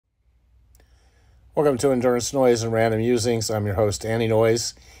Welcome to Endurance Noise and Random Musings. I'm your host, Annie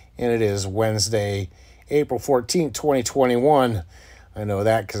Noise, and it is Wednesday, April 14th, 2021. I know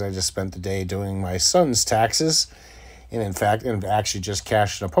that because I just spent the day doing my son's taxes, and actually just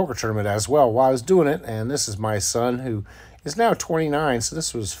cashed in a poker tournament as well while I was doing it. And this is my son, who is now 29, so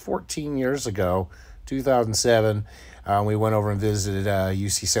this was 14 years ago, 2007. We went over and visited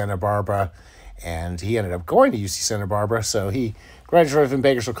UC Santa Barbara, and he ended up going to UC Santa Barbara, so he graduated from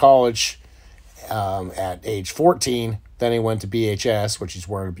Bakersfield College at age 14. Then he went to BHS, which he's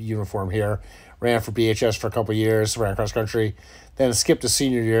wearing a uniform here. Ran for BHS for a couple of years, ran cross country. Then skipped a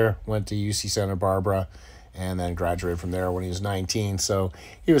senior year, went to UC Santa Barbara, and then graduated from there when he was 19. So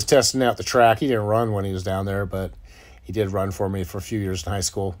he was testing out the track. He didn't run when he was down there, but he did run for me for a few years in high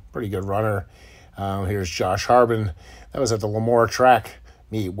school. Pretty good runner. Here's Josh Harbin. That was at the Lemoore track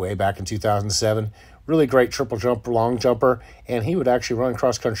meet way back in 2007. Really great triple jumper, long jumper, and he would actually run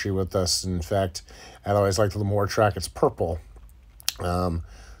cross country with us. In fact, I always liked the Lemoore track. It's purple.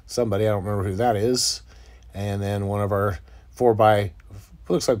 Somebody, I don't remember who that is. And then one of our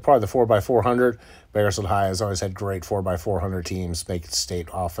looks like probably the 4x400. Bakersfield High has always had great 4x400 teams, make it state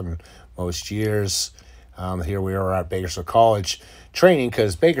often most years. Here we are at Bakersfield College training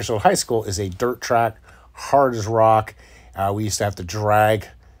because Bakersfield High School is a dirt track, hard as rock. We used to have to drag.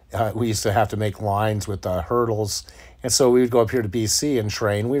 We used to have to make lines with hurdles. And so we would go up here to BC and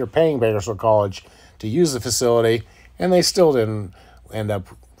train. We were paying Bakersfield College to use the facility, and they still didn't end up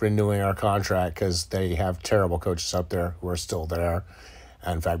renewing our contract because they have terrible coaches up there who are still there.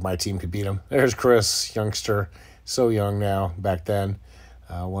 And in fact, my team could beat them. There's Chris, youngster, so young now. Back then,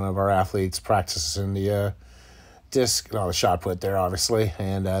 one of our athletes practices in the the shot put there, obviously.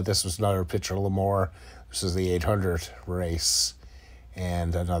 And this was another picture of Lemoore. This is the 800 race.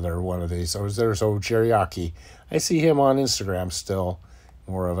 And another one of these. There's old Jeriaki. I see him on Instagram still.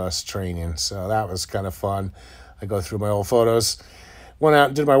 More of us training. So that was kind of fun. I go through my old photos. Went out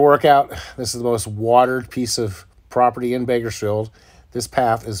and did my workout. This is the most watered piece of property in Bakersfield. This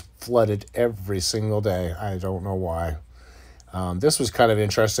path is flooded every single day. I don't know why. This was kind of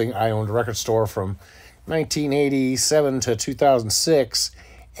interesting. I owned a record store from 1987 to 2006.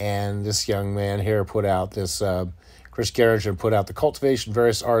 And this young man here put out this... Chris Garrigan put out the Cultivation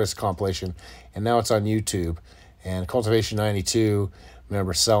Various Artists compilation, and now it's on YouTube. And Cultivation 92,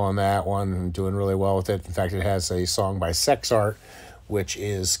 remember selling that one and doing really well with it. In fact, it has a song by Sex Art, which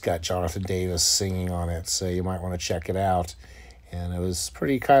is got Jonathan Davis singing on it, so you might want to check it out. And it was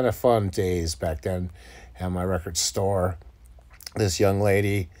pretty kind of fun days back then at my record store. This young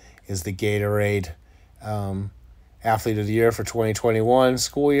lady is the Gatorade Athlete of the Year for 2021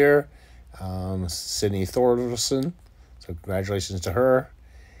 school year. Sydney Thordelson, so congratulations to her.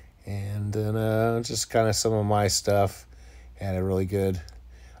 And then just kind of some of my stuff. Had a really good...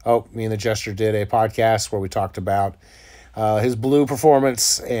 me and the Jester did a podcast where we talked about his blue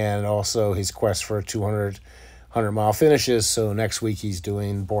performance and also his quest for 200 100-mile finishes. So next week he's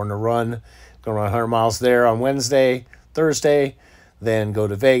doing Born to Run. Going to run 100 miles there on Wednesday, Thursday, then go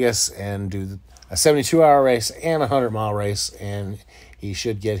to Vegas and do a 72-hour race and a 100-mile race, and he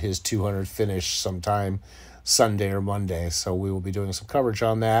should get his 200 finish sometime Sunday or Monday. So we will be doing some coverage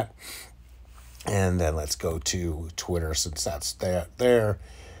on that. And then let's go to Twitter since that's there.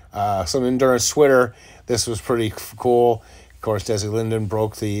 Some endurance Twitter. This was pretty cool. Of course, Desi Linden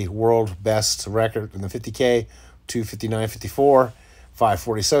broke the world best record in the 50K, 2:59.54,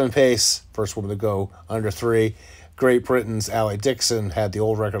 5:47 pace. First woman to go under 3. Great Britain's Allie Dixon had the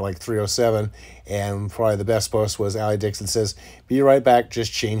old record like 3:07, and probably the best post was Allie Dixon says, "Be right back,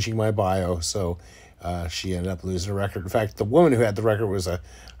 just changing my bio." So she ended up losing the record. In fact, the woman who had the record was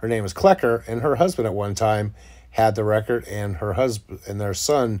her name was Klecker, and her husband at one time had the record, and her husband and their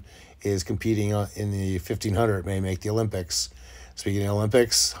son is competing in the 1500. May make the Olympics. Speaking of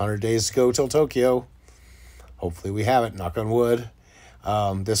Olympics, 100 days to go till Tokyo. Hopefully we have it, knock on wood.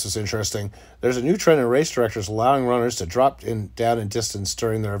 This was interesting. There's a new trend in race directors allowing runners to drop down in distance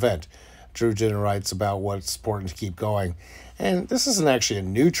during their event. Drew Dinner writes about what's important to keep going. And this isn't actually a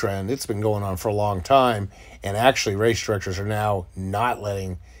new trend. It's been going on for a long time. And actually, race directors are now not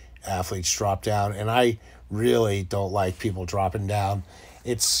letting athletes drop down. And I really don't like people dropping down.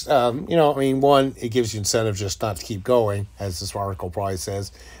 It's, one, it gives you incentive just not to keep going, as this article probably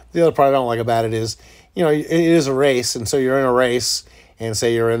says. The other part I don't like about it is, it is a race. And so you're in a race, and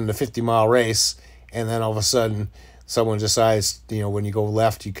say you're in the 50-mile race, and then all of a sudden someone decides, when you go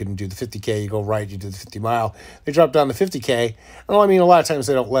left, you can do the 50K, you go right, you do the 50-mile. They drop down the 50K. Well, a lot of times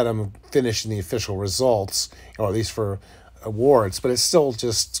they don't let them finish in the official results, or at least for awards, but it's still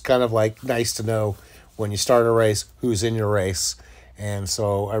just kind of like nice to know when you start a race who's in your race. And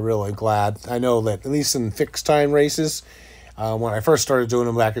so I'm really glad. I know that at least in fixed time races, when I first started doing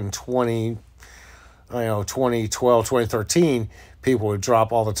them back in 2012, 2013, people would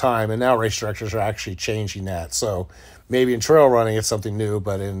drop all the time, and now race directors are actually changing that. So maybe in trail running it's something new,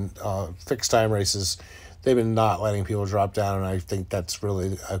 but in fixed time races, they've been not letting people drop down, and I think that's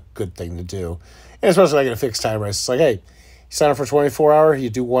really a good thing to do. And especially like in a fixed time race, it's like, hey, you sign up for 24-hour,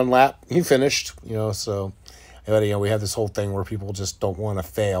 you do one lap, you finished, so. But, we have this whole thing where people just don't want to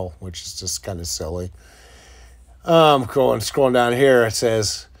fail, which is just kind of silly. Scrolling down here, it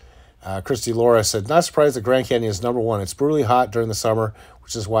says, Christy Laura said, not surprised that Grand Canyon is number one. It's brutally hot during the summer,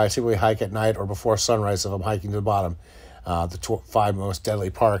 which is why I typically hike at night or before sunrise if I'm hiking to the bottom, the 5 most deadly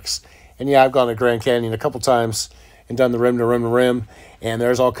parks. And yeah, I've gone to Grand Canyon a couple times and done the rim to rim to rim, and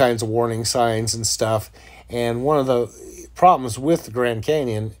there's all kinds of warning signs and stuff. And one of the problems with the Grand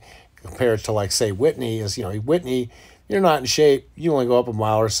Canyon compared to, like, say, Whitney is, Whitney, you're not in shape. You only go up a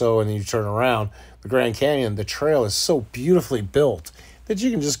mile or so and then you turn around. The Grand Canyon, the trail is so beautifully built that you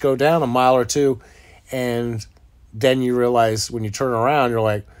can just go down a mile or two, and then you realize when you turn around, you're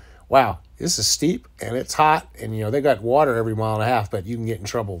like, wow, this is steep and it's hot, and they got water every mile and a half, but you can get in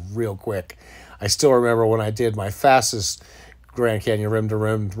trouble real quick. I still remember when I did my fastest Grand Canyon rim to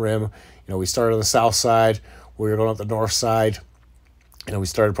rim. We started on the south side, we were going up the north side. We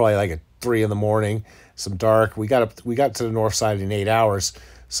started probably like at 3 a.m, some dark. We got to the north side in 8 hours.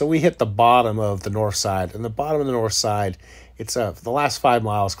 So we hit the bottom of the north side. And the bottom of the north side, it's the last 5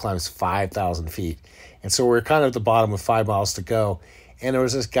 miles climbs 5,000 feet. And so we're kind of at the bottom with 5 miles to go. And there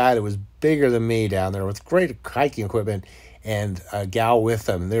was this guy that was bigger than me down there with great hiking equipment and a gal with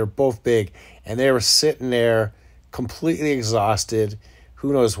them. They were both big. And they were sitting there completely exhausted.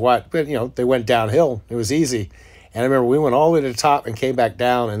 Who knows what. But, they went downhill. It was easy. And I remember we went all the way to the top and came back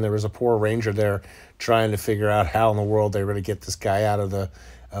down, and there was a poor ranger there trying to figure out how in the world they were going to get this guy out of the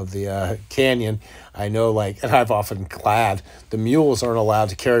canyon. I know, and I've often glad the mules aren't allowed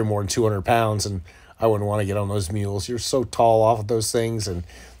to carry more than 200 pounds, and I wouldn't want to get on those mules. You're so tall off of those things, and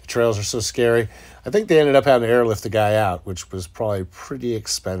the trails are so scary. I think they ended up having to airlift the guy out, which was probably pretty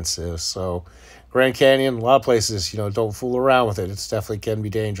expensive. So Grand Canyon, a lot of places, don't fool around with it. It definitely can be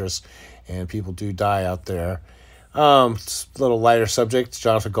dangerous, and people do die out there. Little lighter subject.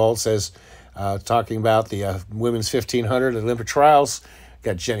 Jonathan Gold says, talking about the women's 1500 Olympic trials.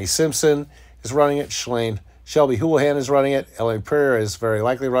 Got Jenny Simpson is running it. Shelby Houlihan is running it. Ellen Pryor is very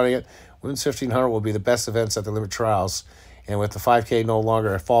likely running it. Women's 1500 will be the best events at the Olympic trials. And with the 5K no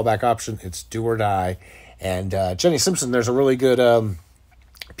longer a fallback option, it's do or die. And Jenny Simpson, there's a really good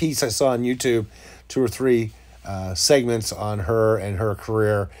piece I saw on YouTube, 2 or 3 segments on her and her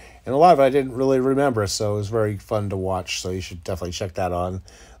career. And a lot of it I didn't really remember, so it was very fun to watch. So you should definitely check that on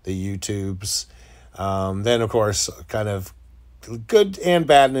the YouTubes. Then, of course, kind of good and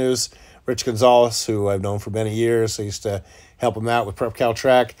bad news. Rich Gonzalez, who I've known for many years, I used to help him out with Prep Cal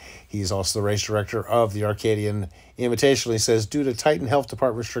Track. He's also the race director of the Arcadian Invitational. He says, due to tightened health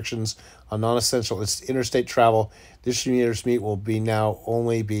department restrictions on non-essential interstate travel, this year's meet will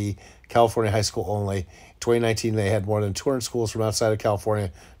only be California high school only. 2019, they had more than 200 schools from outside of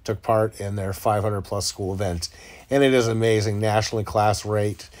California took part in their 500-plus school event. And it is an amazing nationally class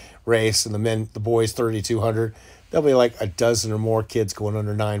race. And the boys 3,200. There'll be like a dozen or more kids going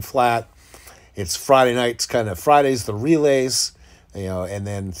under 9 flat. It's Friday nights, kind of Fridays, the relays, and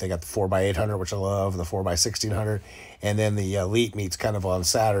then they got the 4x800, which I love, the 4x1600, and then the elite meets kind of on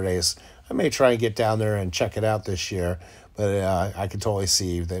Saturdays. I may try and get down there and check it out this year, but I can totally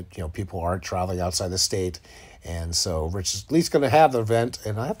see that people aren't traveling outside the state, and so Rich is at least going to have the event,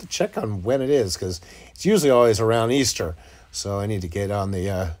 and I have to check on when it is because it's usually always around Easter, so I need to get on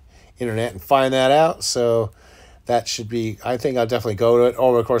the internet and find that out. So that should be, I think I'll definitely go to it.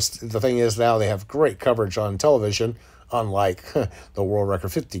 Oh, of course, the thing is now they have great coverage on television, unlike the world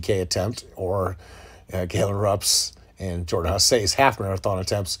record 50K attempt or Galen Rupp's and Jordan Hussey's half marathon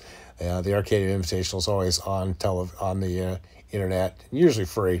attempts. The Arcadian Invitational is always on the internet, usually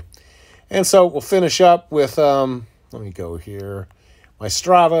free. And so we'll finish up with, let me go here, my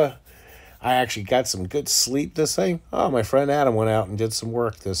Strava. I actually got some good sleep this thing. Oh, my friend Adam went out and did some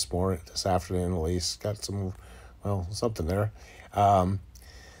work this afternoon at least. Got some, something there.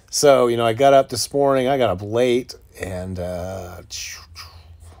 So, I got up this morning. I got up late and, let's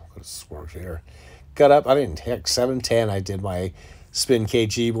work here. Got up, 7:10. I did my spin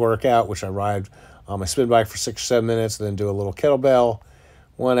kg workout, which I ride on my spin bike for 6 or 7 minutes, and then do a little kettlebell.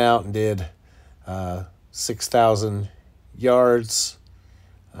 Went out and did 6,000 yards.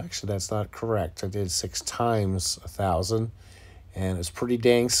 Actually, that's not correct. I did 6 times 1,000, and it's pretty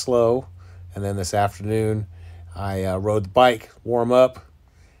dang slow. And then this afternoon, I rode the bike, warm up,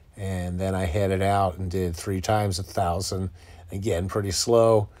 and then I headed out and did 3 times 1,000. Again, pretty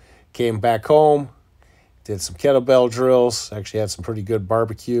slow. Came back home, did some kettlebell drills. Actually had some pretty good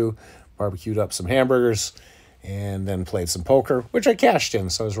barbecue. Barbecued up some hamburgers, and then played some poker, which I cashed in,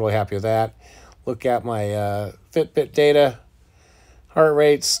 so I was really happy with that. Look at my Fitbit data. Heart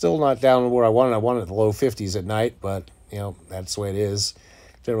rate still not down to where I wanted. I wanted the low 50s at night, but that's the way it is.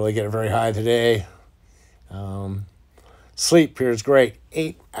 Didn't really get it very high today. Sleep here is great.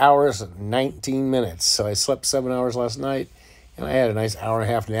 8 hours and 19 minutes. So I slept 7 hours last night, and I had a nice hour and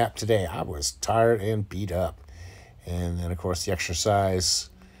a half nap today. I was tired and beat up. And then, of course, the exercise,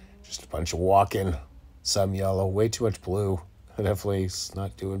 just a bunch of walking, some yellow, way too much blue. Definitely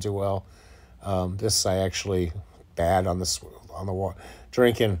not doing too well. This I actually bad on the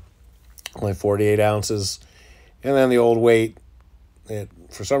drinking, only 48 ounces. And then the old weight, it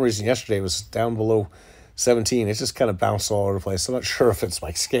for some reason yesterday was down below 17. It just kind of bounced all over the place. I'm not sure if it's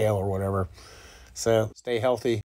my scale or whatever. So stay healthy.